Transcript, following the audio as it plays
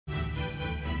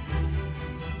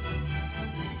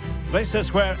This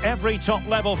is where every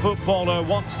top-level footballer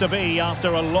wants to be after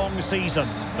a long season.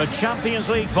 The Champions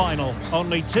League final.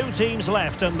 Only two teams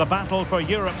left in the battle for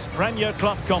Europe's Premier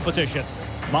Club competition.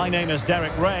 My name is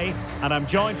Derek Ray, and I'm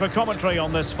joined for commentary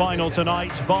on this final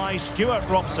tonight by Stuart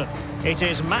Robson. It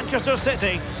is Manchester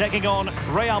City taking on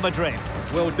Real Madrid.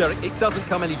 Well, Derek, it doesn't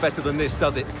come any better than this,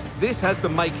 does it? This has the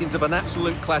makings of an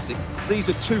absolute classic. These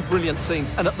are two brilliant teams,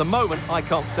 and at the moment, I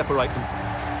can't separate them.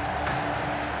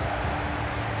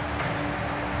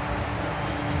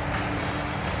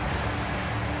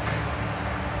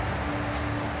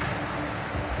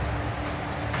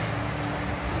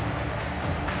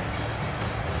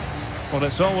 Well,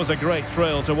 it's always a great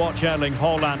thrill to watch Erling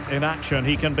Haaland in action.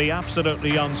 He can be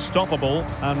absolutely unstoppable,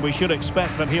 and we should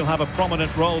expect that he'll have a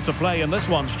prominent role to play in this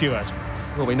one, Stuart.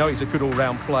 Well, we know he's a good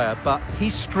all-round player, but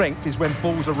his strength is when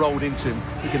balls are rolled into him.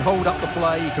 He can hold up the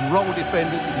play, he can roll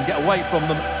defenders, he can get away from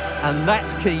them, and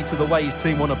that's key to the way his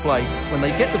team want to play. When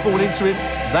they get the ball into him,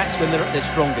 that's when they're at their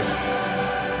strongest.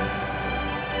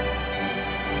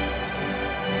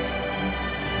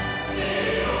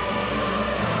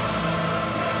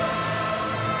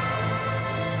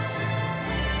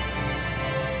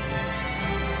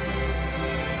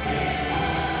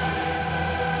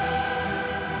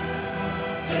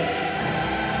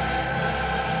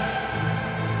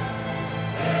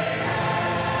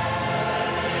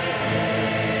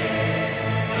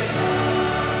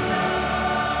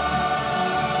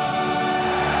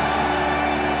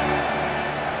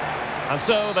 And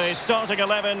so the starting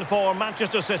 11 for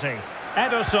Manchester City.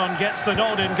 Ederson gets the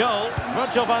nod in goal.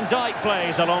 Virgil van Dijk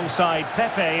plays alongside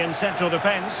Pepe in central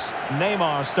defence.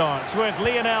 Neymar starts with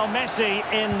Lionel Messi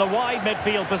in the wide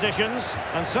midfield positions.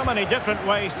 And so many different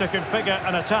ways to configure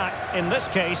an attack. In this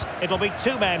case, it'll be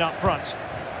two men up front.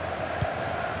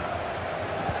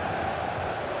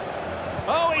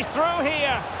 Oh, he's through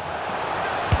here.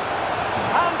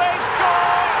 And they've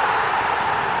scored!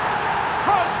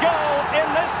 First goal in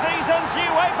this season's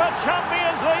UEFA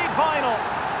Champions League final.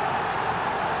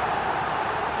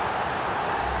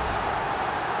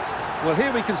 Well,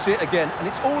 here we can see it again, and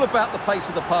it's all about the pace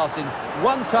of the passing.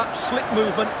 One touch, slick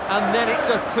movement, and then it's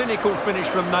a clinical finish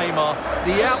from Neymar.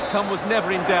 The outcome was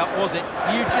never in doubt, was it?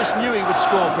 You just knew he would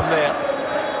score from there.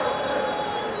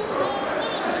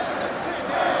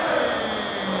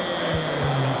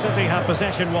 City have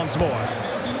possession once more.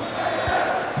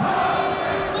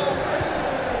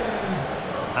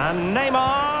 And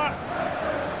Neymar.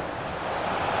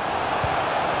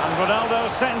 And Ronaldo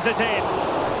sends it in.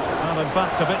 Well, in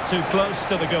fact, a bit too close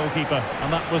to the goalkeeper.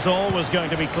 And that was always going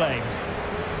to be claimed.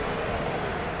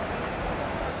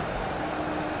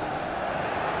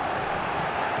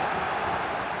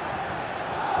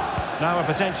 Now a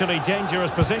potentially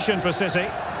dangerous position for City.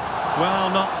 Well,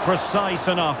 not precise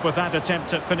enough with that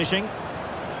attempt at finishing.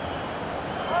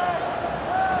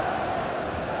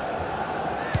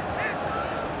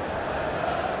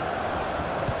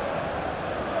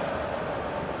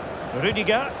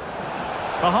 Rudiger.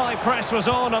 The high press was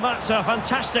on, and that's a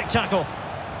fantastic tackle.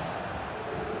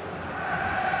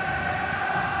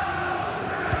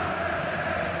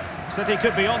 City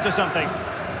could be onto something.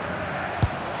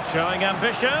 Showing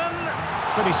ambition.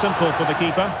 Pretty simple for the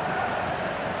keeper.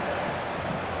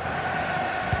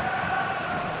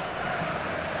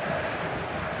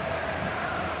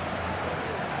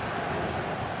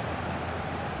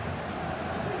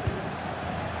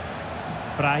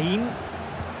 Brahim.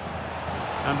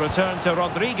 And return to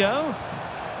Rodrigo.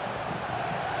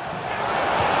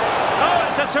 Oh,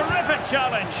 it's a terrific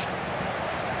challenge.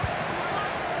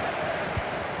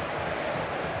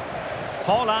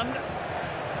 Haaland.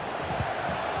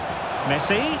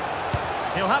 Messi.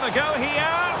 He'll have a go here.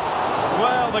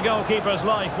 Well, the goalkeeper's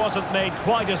life wasn't made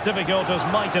quite as difficult as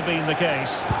might have been the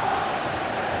case.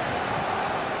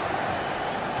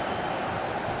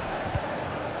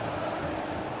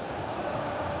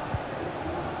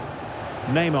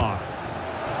 Neymar.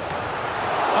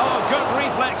 Oh, good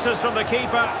reflexes from the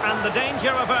keeper, and the danger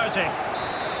averting.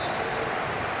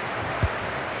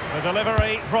 The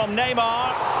delivery from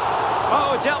Neymar.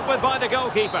 Oh, dealt with by the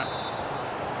goalkeeper.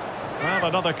 Well,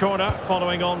 another corner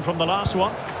following on from the last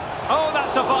one. Oh,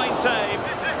 that's a fine save.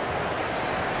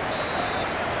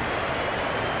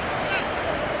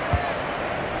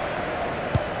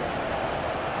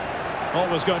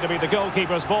 Always going to be the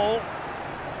goalkeeper's ball.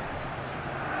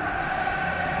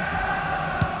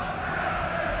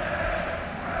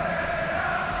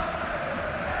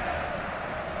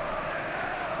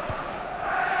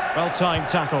 Well-timed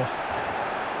tackle.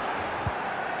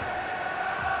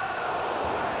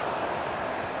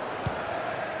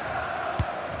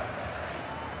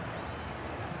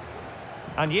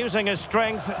 And using his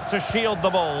strength to shield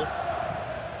the ball.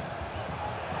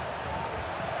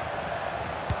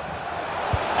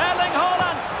 Erling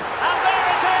Haaland! And there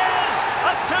it is!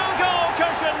 A two-goal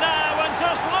cushion now, and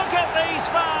just look at these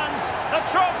fans! The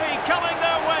trophy coming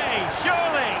their way,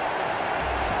 surely!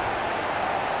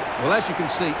 Well, as you can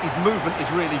see, his movement is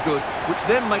really good, which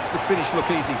then makes the finish look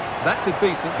easy. That's a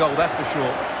decent goal, that's for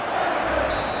sure.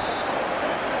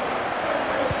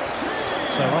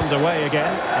 So underway again,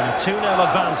 and a 2-0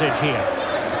 advantage here.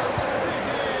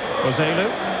 Roselu.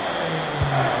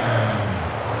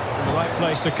 In the right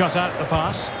place to cut out the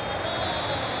pass.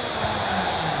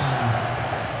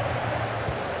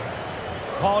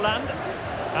 Haaland.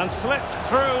 And slipped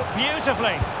through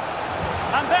beautifully.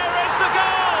 And there is the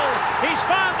goal! He's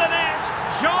found the net!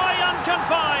 Joy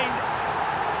unconfined!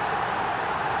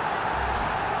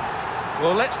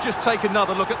 Well, let's just take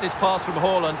another look at this pass from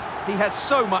Haaland. He has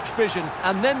so much vision,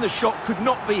 and then the shot could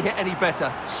not be hit any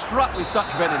better. Struck with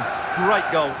such venom.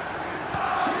 Great goal.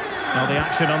 Now the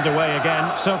action underway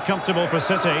again. So comfortable for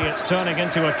City, it's turning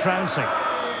into a trouncing.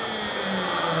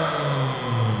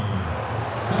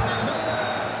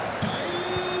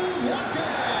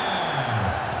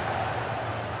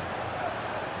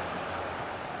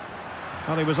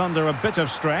 Well, he was under a bit of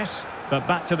stress, but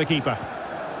back to the keeper.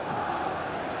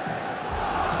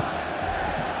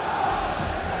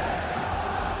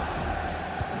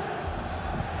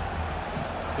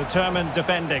 Determined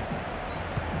defending.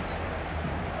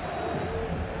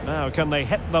 Now, can they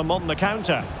hit them on the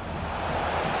counter?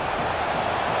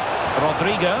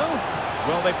 Rodrigo.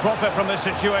 Will they profit from this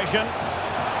situation?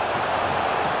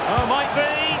 Oh, might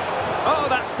be. Oh,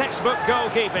 that's textbook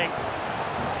goalkeeping.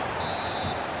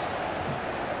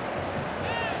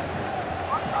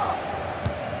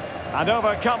 And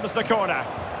over comes the corner.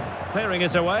 Clearing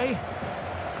it away.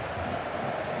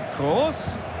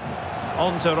 Kroos.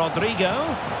 On to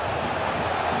Rodrigo.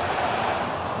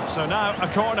 So now a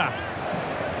corner.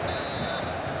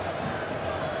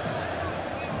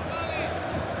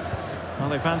 Well,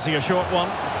 they fancy a short one.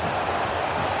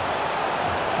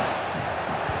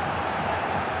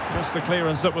 Just the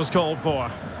clearance that was called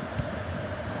for.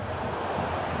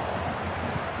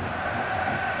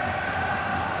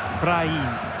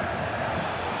 Brahim.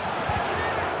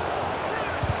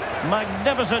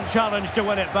 Magnificent challenge to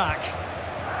win it back.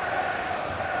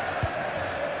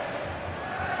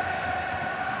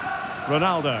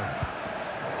 Ronaldo.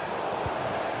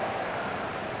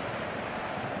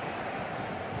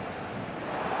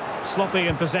 Sloppy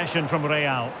in possession from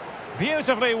Real.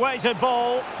 Beautifully weighted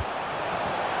ball.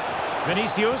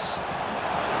 Vinicius.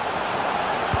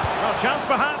 Well, chance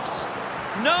perhaps.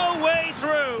 No way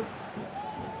through.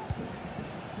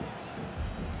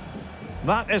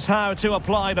 That is how to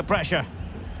apply the pressure.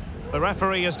 The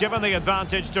referee has given the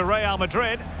advantage to Real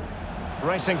Madrid.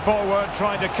 Racing forward,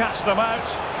 trying to catch them out.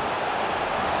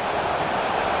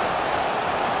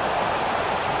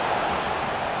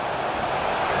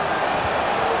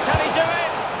 Can he do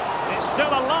it? It's still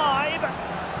alive.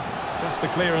 Just the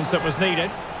clearance that was needed.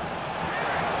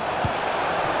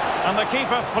 And the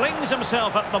keeper flings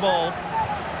himself at the ball.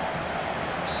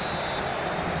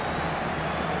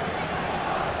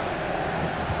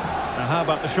 Now how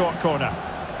about the short corner?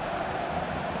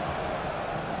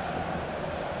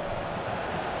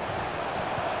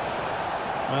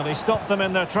 Well, he stopped them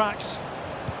in their tracks.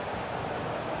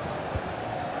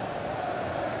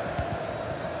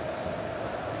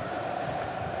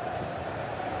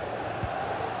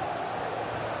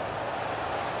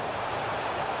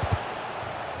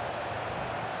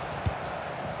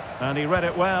 And he read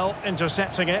it well,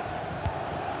 intercepting it.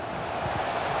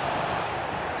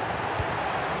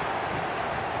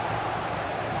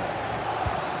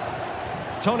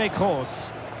 Toni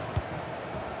Kroos.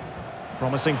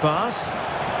 Promising pass.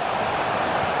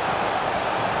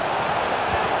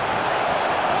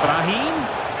 Brahim.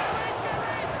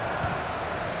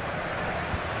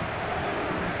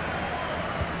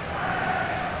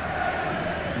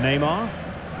 Neymar.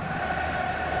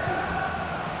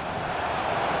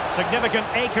 Significant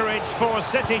acreage for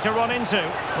City to run into.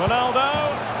 Ronaldo.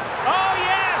 Oh,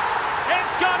 yes!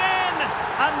 It's gone in!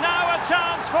 And now a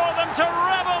chance for them to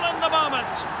revel in the moment.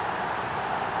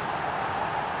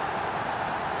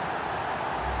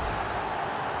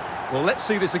 Well, let's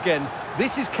see this again.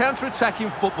 This is counter-attacking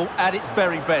football at its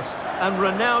very best. And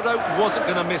Ronaldo wasn't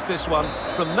going to miss this one.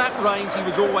 From that range, he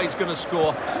was always going to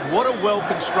score. What a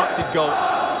well-constructed goal.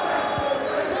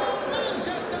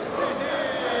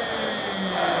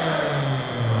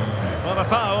 Well, a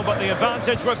foul, but the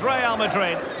advantage with Real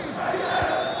Madrid.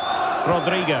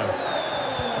 Rodrigo.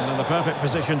 And in the perfect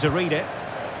position to read it.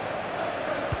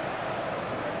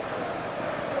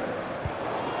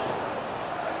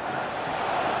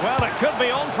 Well, it could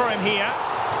be on for him here.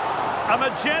 A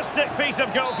majestic piece of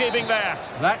goalkeeping there.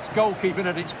 That's goalkeeping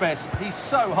at its best. He's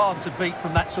so hard to beat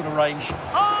from that sort of range.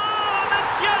 Oh,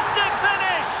 majestic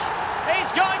finish!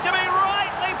 He's going to be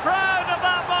rightly proud of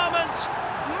that moment.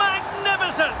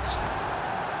 Magnificent!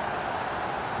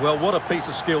 Well, what a piece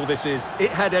of skill this is. It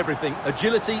had everything.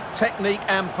 Agility, technique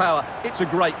and power. It's a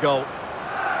great goal.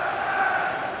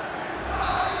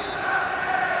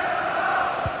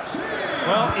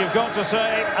 Well, you've got to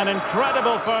say, an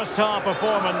incredible first-half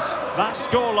performance. That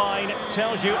scoreline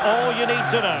tells you all you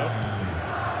need to know.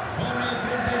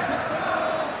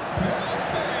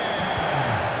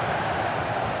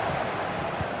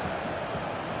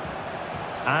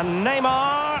 And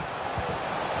Neymar.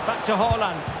 Back to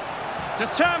Haaland.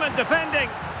 Determined defending.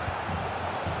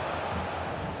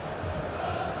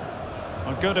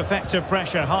 A good effective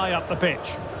pressure high up the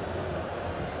pitch.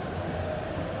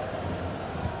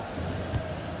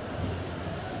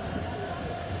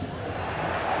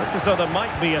 Looked as though there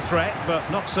might be a threat, but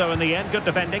not so in the end. Good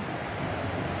defending.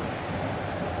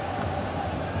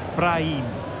 Brahim.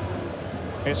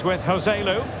 It's with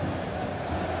Joselu.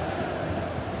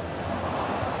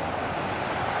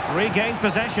 Regained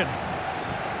possession.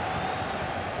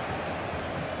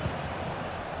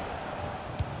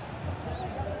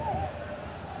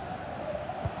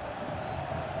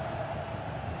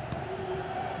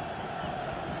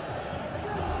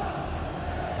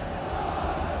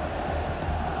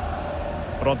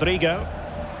 Rodrigo.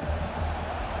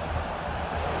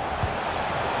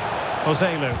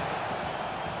 Joselu.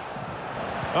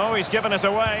 Oh, he's given us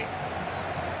away.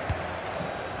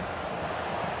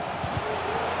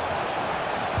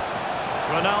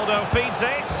 Ronaldo feeds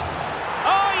it.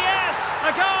 Oh, yes!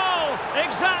 A goal!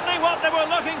 Exactly what they were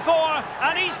looking for,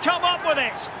 and he's come up with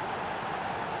it.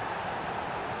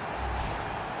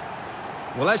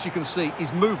 Well, as you can see,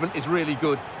 his movement is really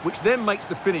good, which then makes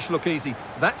the finish look easy.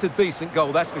 That's a decent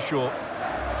goal, that's for sure.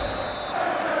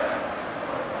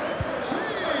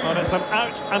 Well, it's an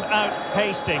out-and-out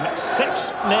pasting.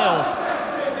 6-0.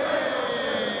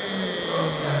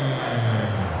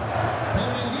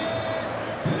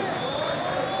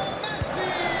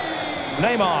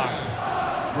 Neymar.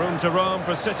 Room to roam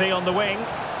for City on the wing.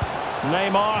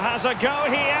 Neymar has a go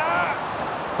here.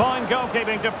 Fine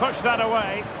goalkeeping to push that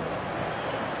away.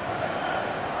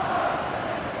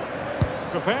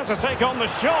 Prepared to take on the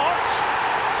shot.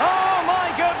 Oh,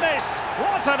 my goodness.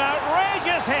 What an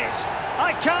outrageous hit.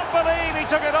 I can't believe he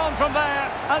took it on from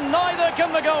there, and neither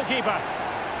can the goalkeeper.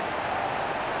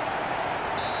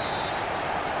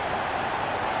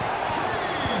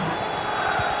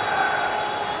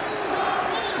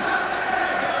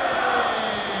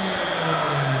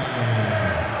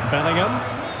 Bellingham.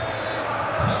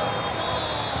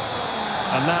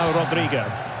 And now Rodrigo.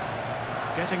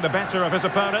 Getting the better of his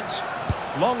opponent.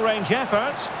 Long-range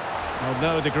effort. Well,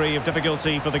 no degree of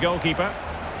difficulty for the goalkeeper.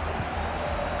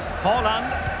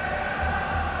 Haaland.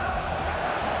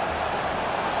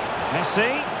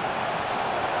 Messi.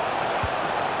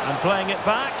 And playing it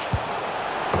back.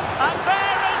 And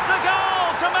there is the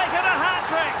goal to make it a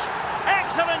hat-trick.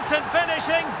 Excellence in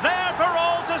finishing, there for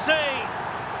all to see.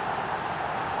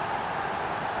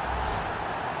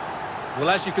 Well,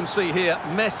 as you can see here,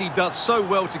 Messi does so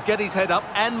well to get his head up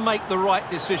and make the right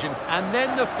decision. And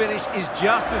then the finish is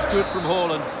just as good from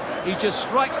Haaland. He just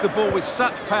strikes the ball with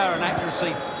such power and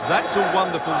accuracy. That's a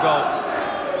wonderful goal.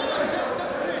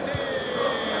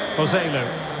 Joselu.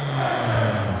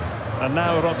 And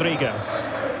now Rodrigo.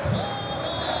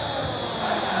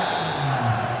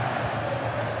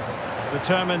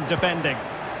 Determined defending.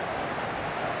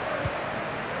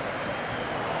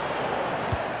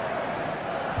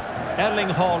 Erling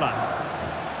Haaland.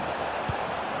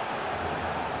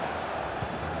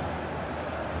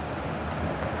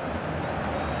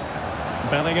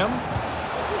 Bellingham.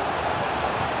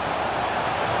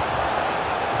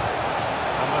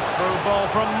 And the through ball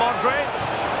from Madrid.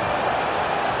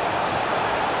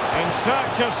 In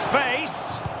search of space.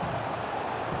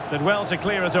 Did well to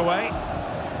clear it away.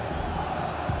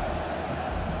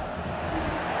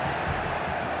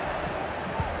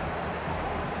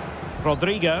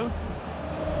 Rodrigo.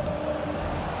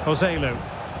 Joselu.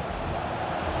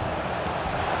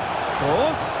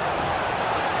 Cross.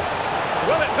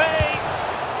 Will it be?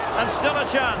 And still a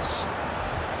chance.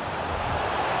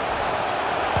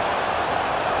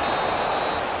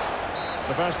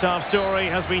 The first half story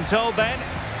has been told then.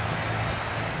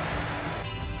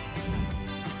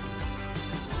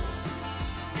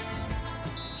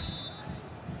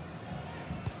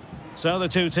 So the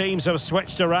two teams have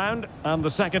switched around and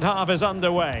the second half is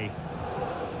underway.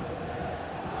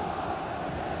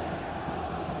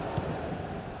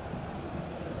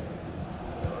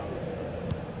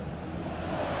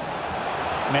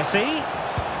 Messi.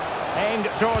 Aimed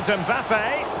towards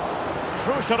Mbappe.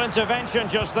 Crucial intervention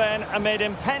just then amid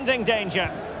impending danger.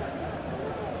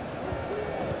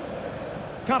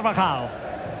 Carvajal.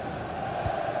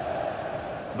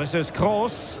 This is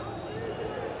Kroos.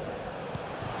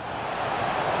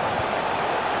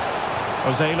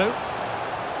 Joselu.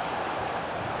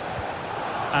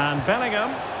 And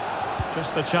Bellingham.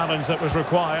 Just the challenge that was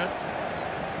required.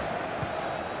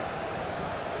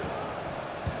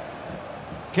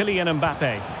 Kylian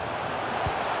Mbappe.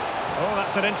 Oh,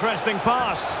 that's an interesting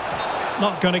pass.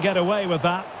 Not going to get away with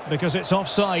that because it's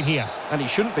offside here. And he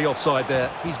shouldn't be offside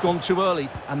there. He's gone too early,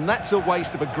 and that's a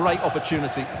waste of a great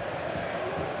opportunity.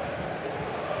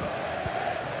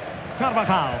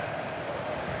 Carvajal.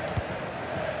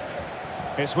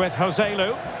 It's with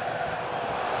Joselu.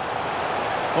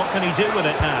 What can he do with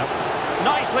it now?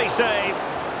 Nicely saved.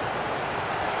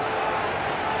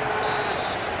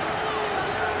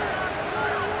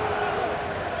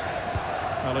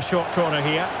 Well, a short corner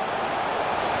here.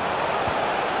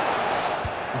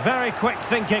 Very quick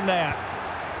thinking there.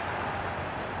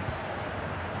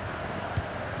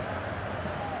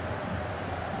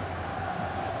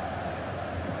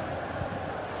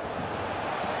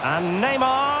 And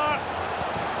Neymar.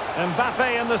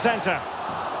 Mbappe in the centre.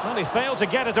 Well, he failed to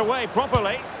get it away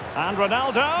properly. And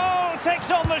Ronaldo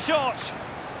takes on the shot.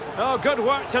 Oh, good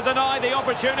work to deny the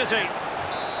opportunity.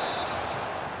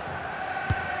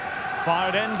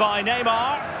 Fired in by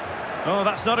Neymar. Oh,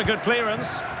 that's not a good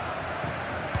clearance.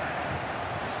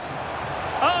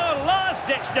 Oh,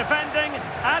 last-ditch defending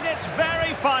at its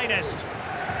very finest.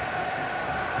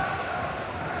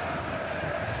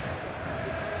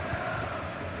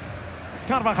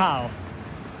 Carvajal.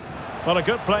 Well, a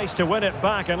good place to win it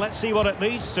back, and let's see what it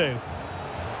leads to.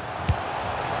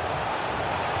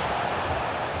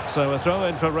 So a throw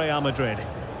in for Real Madrid.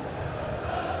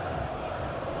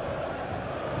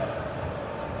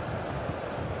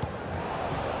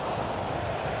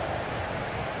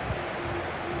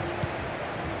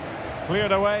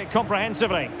 Cleared away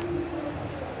comprehensively.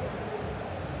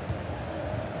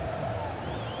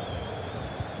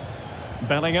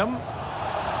 Bellingham.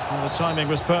 Well, the timing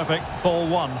was perfect. Ball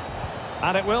one.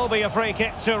 And it will be a free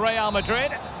kick to Real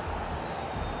Madrid.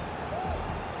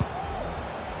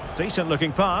 Decent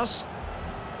looking pass.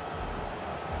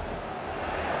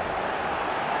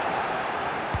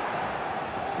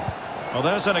 Well,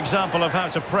 there's an example of how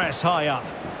to press high up.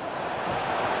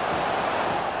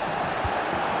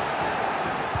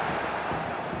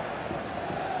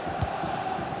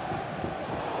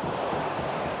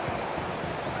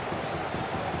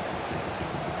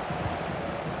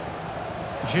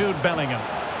 Jude Bellingham.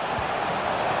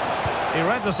 He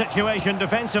read the situation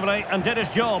defensively and did his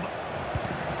job.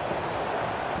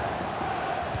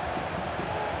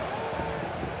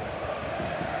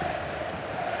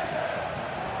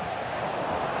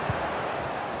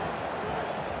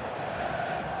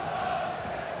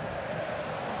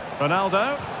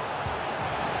 Ronaldo.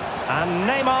 And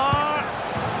Neymar.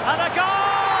 And a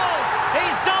goal!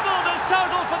 He's doubled his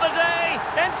total for the day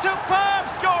in superb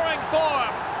scoring form.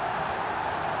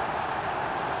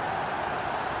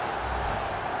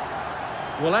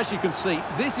 Well, as you can see,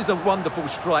 this is a wonderful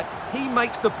strike. He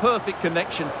makes the perfect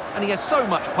connection, and he has so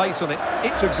much pace on it.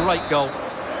 It's a great goal.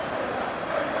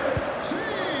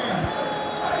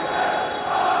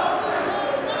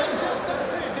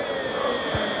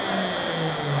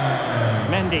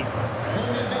 Mendy.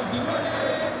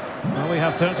 Well, we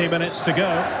have 30 minutes to go.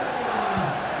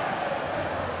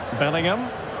 Bellingham.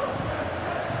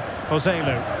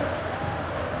 Joselu.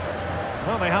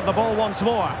 Well, they have the ball once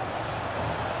more.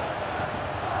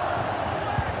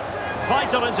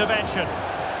 Vital intervention.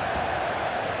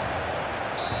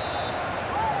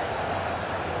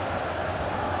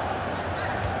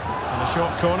 And a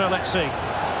short corner, let's see.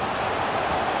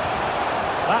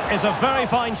 That is a very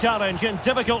fine challenge in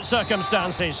difficult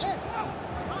circumstances.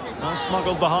 Well,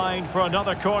 smuggled behind for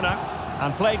another corner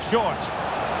and played short.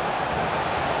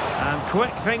 And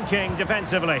quick thinking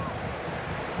defensively.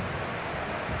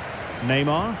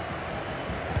 Neymar.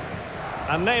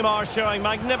 And Neymar showing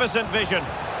magnificent vision.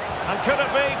 And could it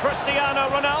be Cristiano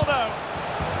Ronaldo?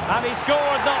 And he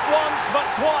scored not once but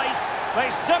twice.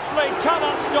 They simply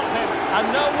cannot stop him.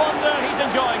 And no wonder he's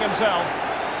enjoying himself.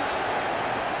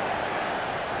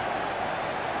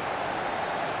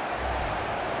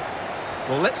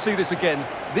 Well, let's see this again.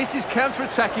 This is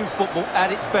counter-attacking football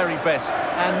at its very best.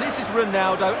 And this is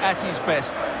Ronaldo at his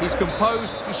best. He's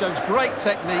composed, he shows great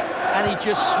technique, and he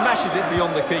just smashes it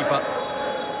beyond the keeper.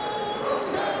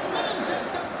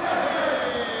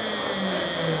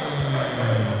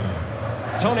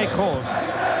 Toni Kroos.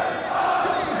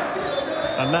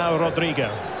 And now Rodrigo.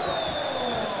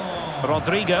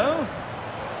 Rodrigo.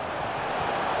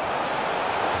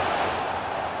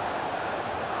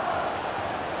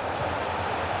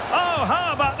 Oh,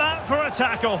 how about that for a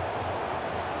tackle?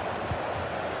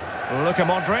 Luka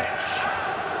Modric.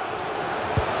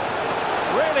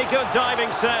 Really good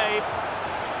diving save.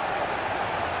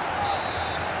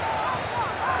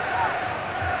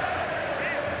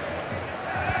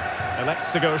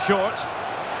 Elects to go short.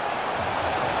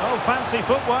 Oh, fancy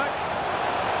footwork.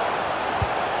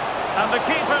 And the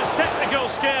keeper's technical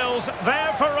skills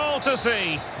there for all to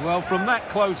see. Well, from that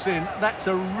close in, that's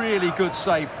a really good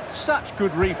save. Such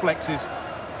good reflexes.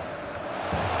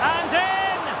 And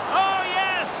in! Oh,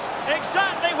 yes!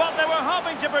 Exactly what they were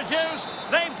hoping to produce.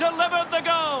 They've delivered the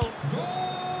goal.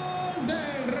 Gol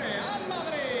del Real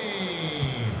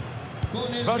Madrid.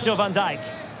 Con el Virgil van Dijk.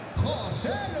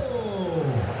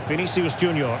 Joselu. Vinicius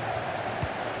Junior.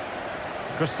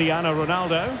 Cristiano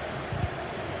Ronaldo.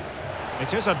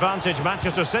 It is advantage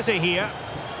Manchester City here.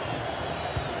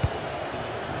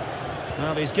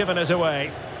 Well, he's given us away.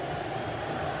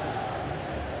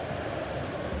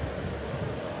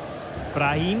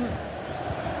 Brahim.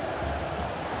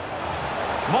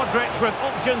 Modric with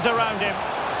options around him.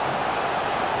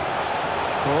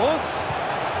 Cross.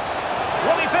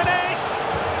 Will he finish?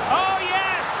 Oh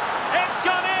yes! It's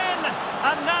gone in!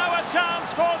 And now a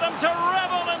chance for them to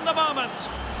revel in the moment.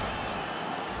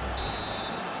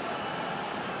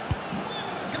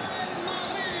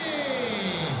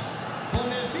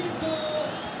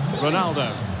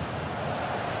 Ronaldo.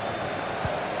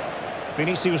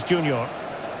 Vinicius Junior.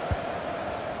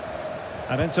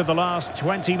 And into the last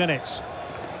 20 minutes.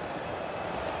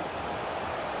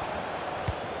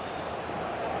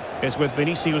 It's with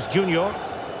Vinicius Junior.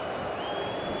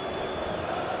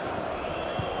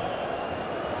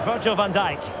 Virgil van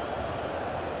Dijk.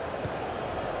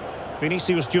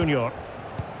 Vinicius Junior.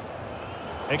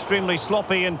 Extremely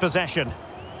sloppy in possession.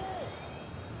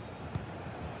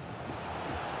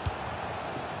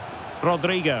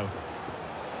 Rodrigo.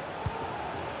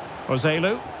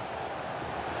 Joselu.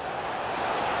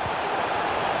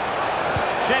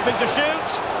 Shaping to shoot.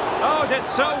 Oh, did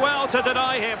so well to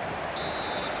deny him.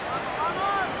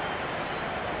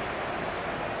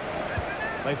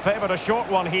 They favoured a short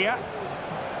one here.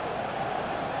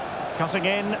 Cutting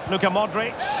in, Luka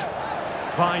Modric.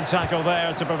 Fine tackle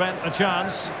there to prevent the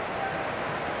chance.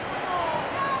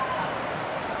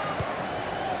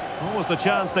 What was the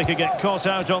chance they could get caught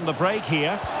out on the break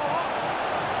here?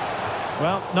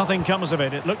 Well, nothing comes of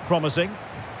it. It looked promising.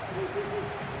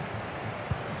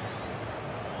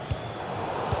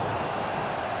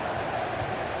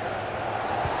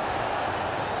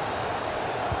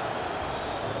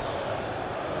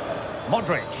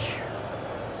 Modric.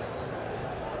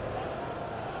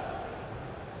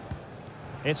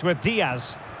 It's with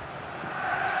Diaz.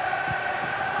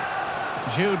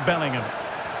 Jude Bellingham.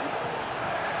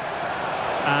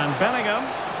 And Bellingham.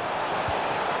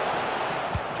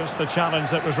 Just the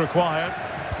challenge that was required.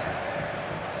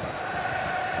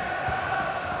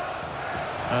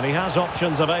 And he has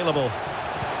options available.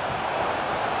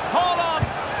 Hold on!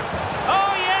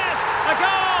 Oh yes! A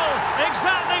goal!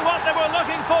 Exactly what they were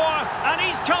looking for, and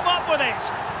he's come up with it.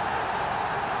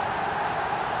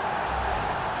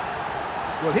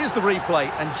 Well, here's the replay,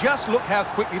 and just look how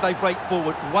quickly they break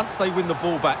forward once they win the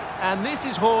ball back. And this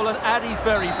is Haaland at his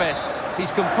very best. He's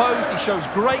composed, he shows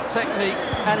great technique,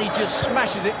 and he just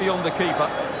smashes it beyond the keeper.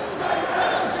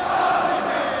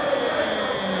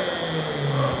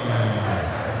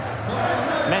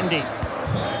 Mendy.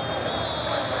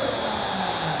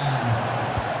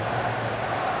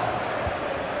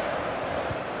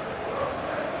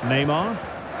 Neymar.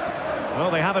 Oh,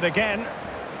 they have it again.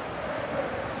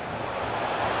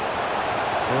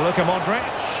 Luka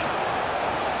Modric.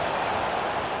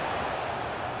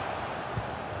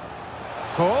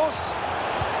 Course.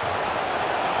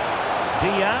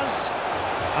 Diaz.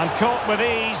 And caught with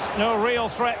ease. No real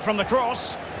threat from the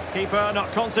cross. Keeper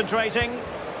not concentrating.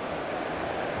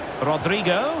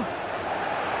 Rodrigo.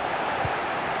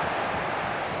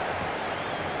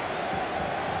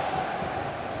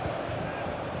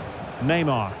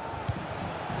 Neymar.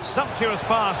 Sumptuous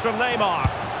pass from Neymar.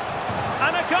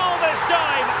 And a goal this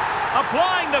time.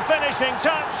 Applying the finishing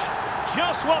touch.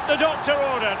 Just what the doctor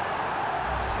ordered.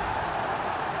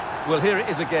 Well, here it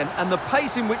is again, and the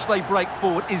pace in which they break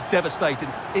forward is devastating.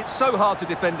 It's so hard to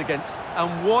defend against,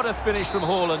 and what a finish from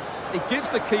Haaland. It gives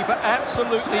the keeper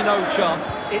absolutely no chance.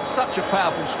 It's such a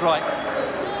powerful strike.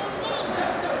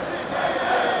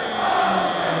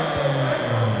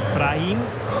 Brahim.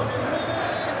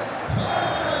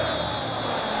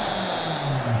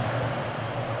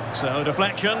 So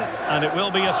deflection, and it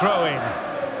will be a throw-in.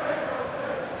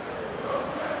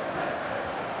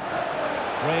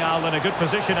 Real in a good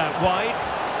position out wide.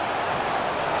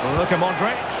 Look at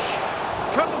Modric.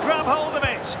 Couldn't grab hold of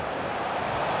it.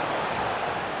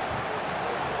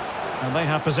 And they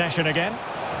have possession again.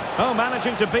 Oh,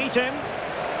 managing to beat him.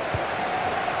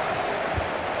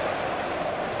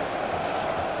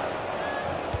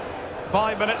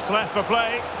 Five minutes left for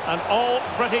play, and all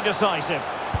pretty decisive.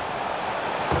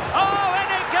 Oh,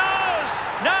 and it goes!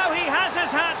 Now he has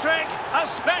his hat-trick. A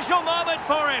special moment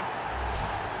for him.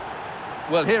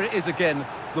 Well, here it is again.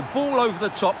 The ball over the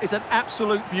top is an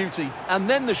absolute beauty. And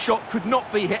then the shot could not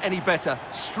be hit any better.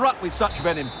 Struck with such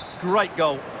venom. Great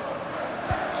goal.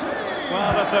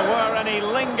 Well, if there were any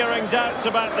lingering doubts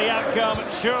about the outcome,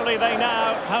 surely they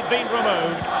now have been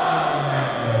removed.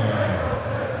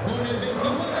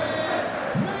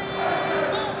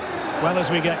 Well, as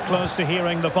we get close to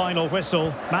hearing the final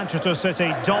whistle, Manchester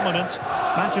City dominant,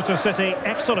 Manchester City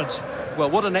excellent. Well,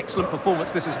 what an excellent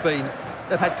performance this has been.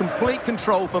 They've had complete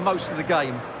control for most of the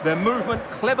game. Their movement,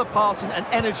 clever passing and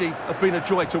energy have been a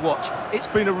joy to watch. It's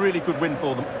been a really good win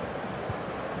for them.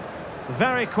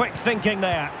 Very quick thinking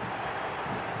there.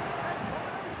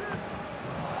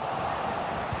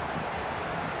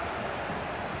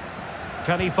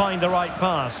 Can he find the right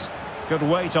pass? Good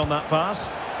weight on that pass.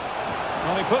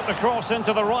 Well, he put the cross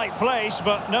into the right place,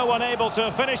 but no one able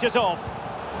to finish it off.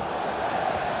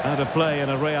 Out of play and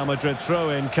a Real Madrid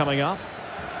throw-in coming up.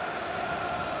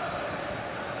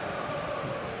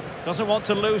 Doesn't want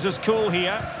to lose his cool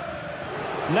here.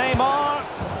 Neymar,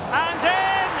 and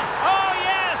in! Oh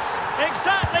yes!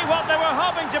 Exactly what they were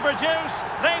hoping to produce.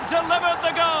 They've delivered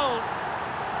the goal.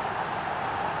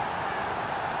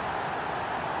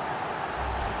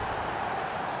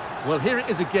 Well, here it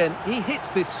is again. He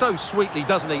hits this so sweetly,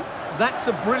 doesn't he? That's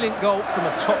a brilliant goal from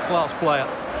a top-class player.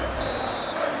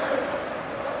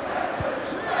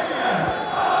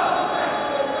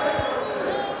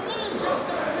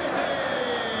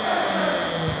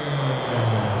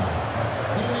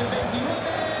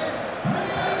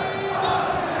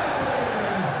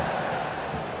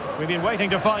 We've been waiting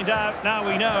to find out. Now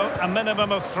we know a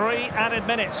minimum of 3 added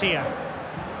minutes here.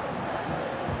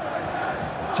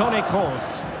 Toni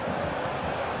Kroos.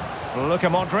 Look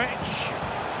at Modric.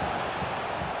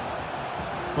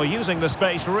 Well, using the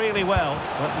space really well,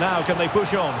 but now can they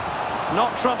push on?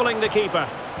 Not troubling the keeper.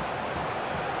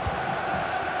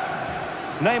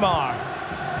 Neymar.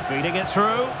 Feeding it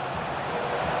through.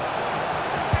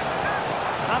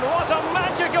 And what a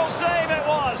magical save it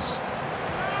was!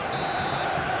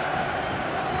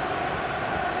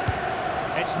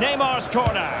 It's Neymar's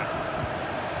corner.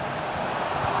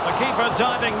 The keeper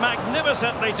diving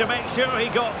magnificently to make sure he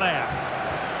got there.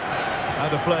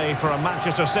 Out of play for a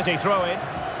Manchester City throw-in.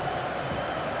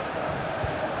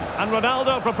 And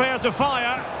Ronaldo prepared to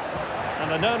fire.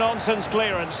 And a no-nonsense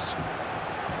clearance.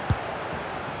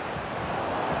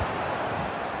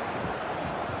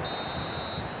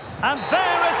 And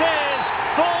there it is!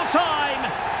 Full time!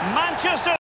 Manchester